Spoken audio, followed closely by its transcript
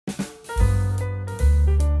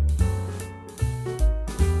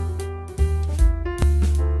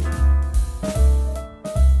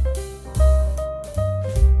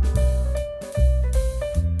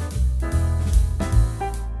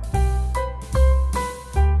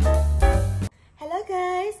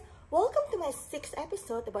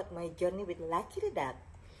episode about my journey with Lucky the dog.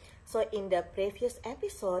 So in the previous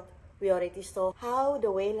episode, we already saw how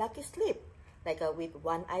the way Lucky sleep, like with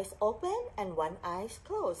one eye open and one eye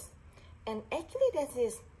closed. And actually that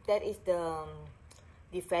is the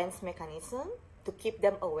defense mechanism to keep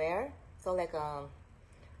them aware. So like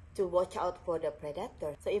to watch out for the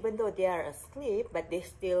predator. So even though they are asleep, but they're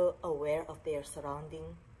still aware of their surrounding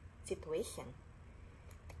situation.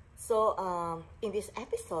 So in this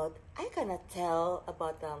episode, I gonna tell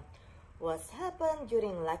about what's happened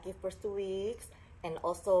during Lucky first 2 weeks, and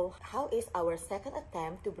also how is our second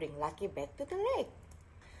attempt to bring Lucky back to the lake.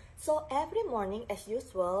 So every morning, as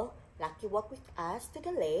usual, Lucky walk with us to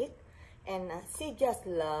the lake, and she just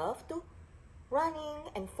loved to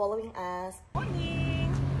running and following us.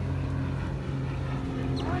 Morning!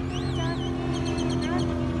 Morning, Lucky!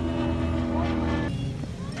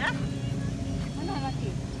 Ya? Mana Lucky?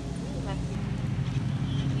 Lucky.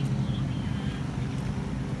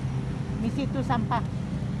 Missy itu sampah.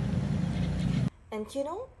 And you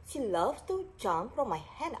know, she loves to jump from my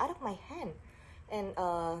hand, out of my hand. And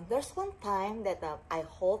there's one time that I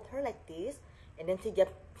hold her like this, and then she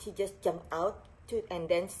just jumped out to, and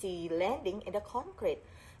then she landing in the concrete.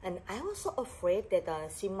 And I was so afraid that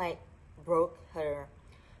she might broke her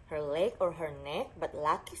leg or her neck, but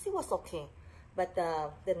lucky she was okay. But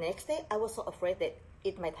the next day, I was so afraid that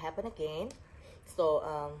it might happen again. So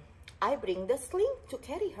I bring the sling to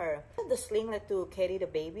carry her. The sling like to carry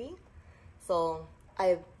the baby. So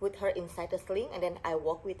I put her inside the sling, and then I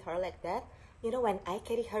walk with her like that. You know, when I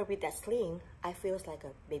carry her with that sling, I feel like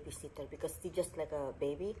a babysitter because she's just like a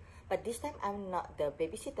baby. But this time, I'm not the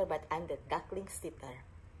babysitter, but I'm the duckling sitter.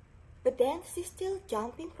 But then, she's still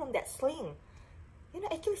jumping from that sling. You know,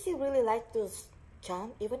 actually, she really likes to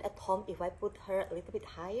jump, even at home, if I put her a little bit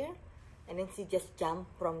higher. And then she just jump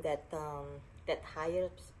from that, that higher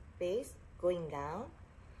space, going down.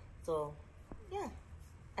 So, yeah.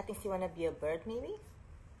 I think she wanna be a bird, maybe.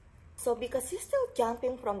 So because she's still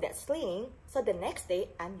jumping from that sling, so the next day,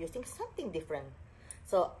 I'm using something different.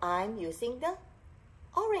 So I'm using the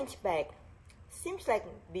orange bag. Seems like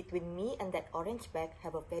between me and that orange bag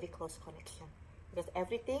have a very close connection. Because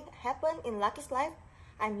everything happened in Lucky's life,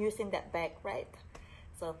 I'm using that bag, right?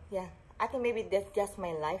 So yeah, I think maybe that's just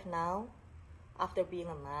my life now. After being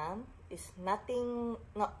a mom, it's not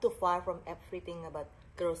too far from everything about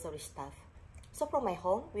grocery stuff. So from my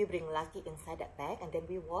home, we bring Lucky inside that bag, and then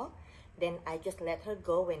we walk. Then I just let her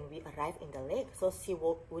go when we arrive in the lake, so she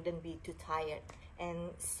wouldn't be too tired.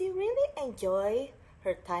 And she really enjoy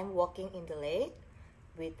her time walking in the lake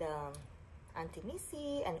with Auntie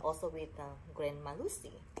Missy and also with Grandma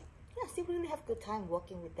Lucy. Yeah, she really have good time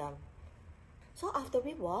walking with them. So after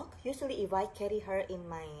we walk, usually if I carry her in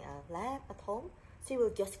my lap at home, she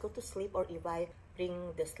will just go to sleep, or if I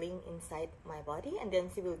bring the sling inside my body, and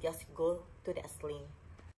then she will just go to that sling.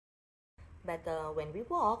 But when we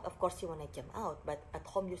walk, of course she wanna jump out. But at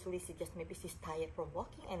home, usually maybe she's tired from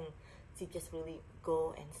walking, and she just really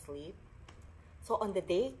go and sleep. So on the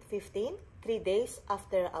day 15, 3 days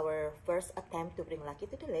after our first attempt to bring Lucky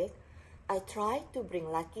to the lake, I tried to bring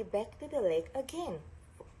Lucky back to the lake again.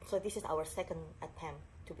 So this is our second attempt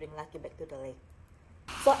to bring Lucky back to the lake.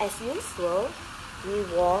 So as usual, we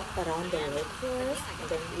walk around the lake first, and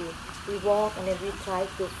then we walk, and then we try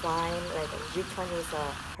to find like which one is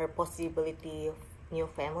her possibility of new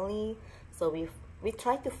family. So we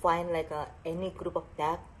try to find like any group of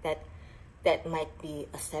duck that might be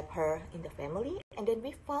accept her in the family. And then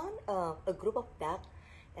we found a group of duck,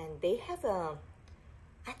 and they have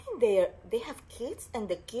I think they have kids, and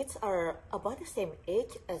the kids are about the same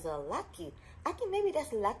age as Lucky. I think maybe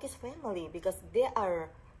that's Lucky's family because they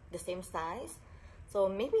are the same size. So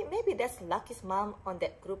maybe that's Lucky's mom on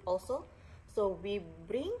that group also. So we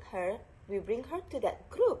bring her to that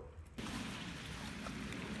group.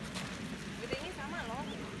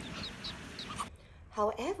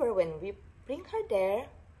 However, when we bring her there,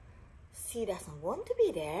 she doesn't want to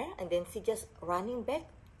be there, and then she just running back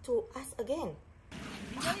to us again.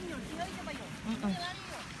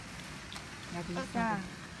 Nggak bisa.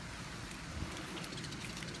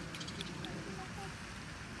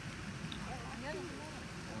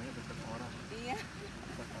 Iya.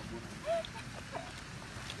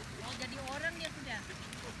 Mau jadi orang dia sudah.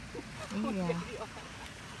 Iya.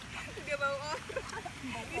 Dia bau orang.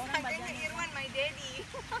 Disangkanya Irwan my daddy.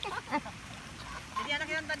 Jadi anak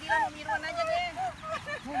yang tadi lah Om Irwan aja deh.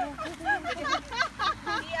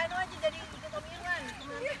 Jadi anu aja jadi ikut Om Irwan.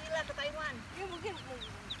 Auntie Dilla ke Taiwan. Dia mungkin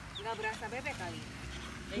nggak berasa bebek kali.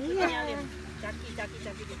 Iya. Caki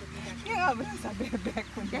gitu. Dia nggak berasa bebek.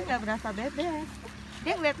 Dia nggak berasa bebek.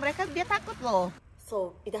 Dia ngeliat mereka, dia takut loh.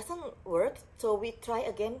 So it doesn't work. So we try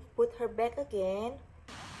again, put her back again.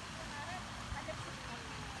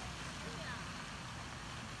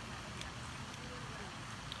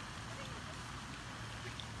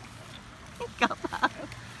 Gak paham.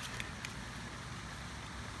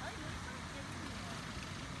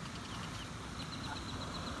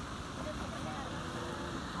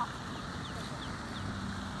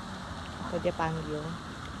 Oh, dia panggil.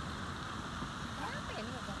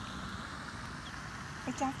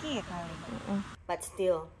 Kecaki ya kali. But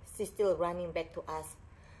still, she's still running back to us.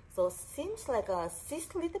 So seems like she's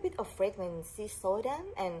a little bit afraid when she saw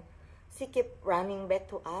them, and she kept running back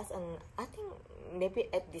to us. And I think maybe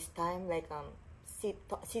at this time, like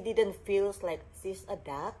she didn't feel like she's a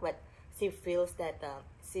dog, but she feels that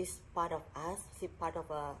she's part of us. She's part of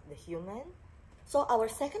the human. So our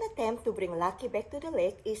second attempt to bring Lucky back to the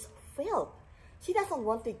lake is failed. She doesn't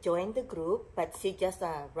want to join the group, but she just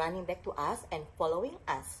running back to us and following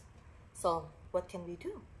us. So what can we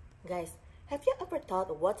do? Guys, have you ever thought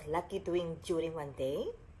what Lucky doing during one day?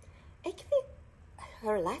 Actually,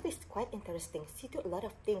 her life is quite interesting. She do a lot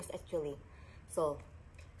of things actually. So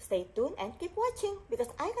stay tuned and keep watching, because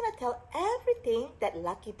I'm gonna tell everything that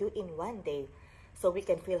Lucky do in one day, so we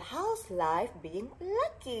can feel how's life being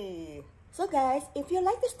Lucky. So guys, if you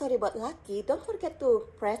like the story about Lucky, don't forget to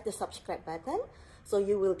press the subscribe button so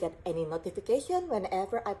you will get any notification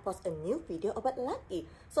whenever I post a new video about Lucky,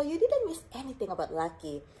 so you didn't miss anything about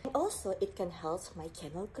Lucky. And also, it can help my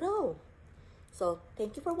channel grow. So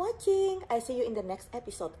thank you for watching. I see you in the next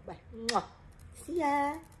episode. Bye. Mwah. See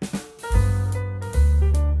ya.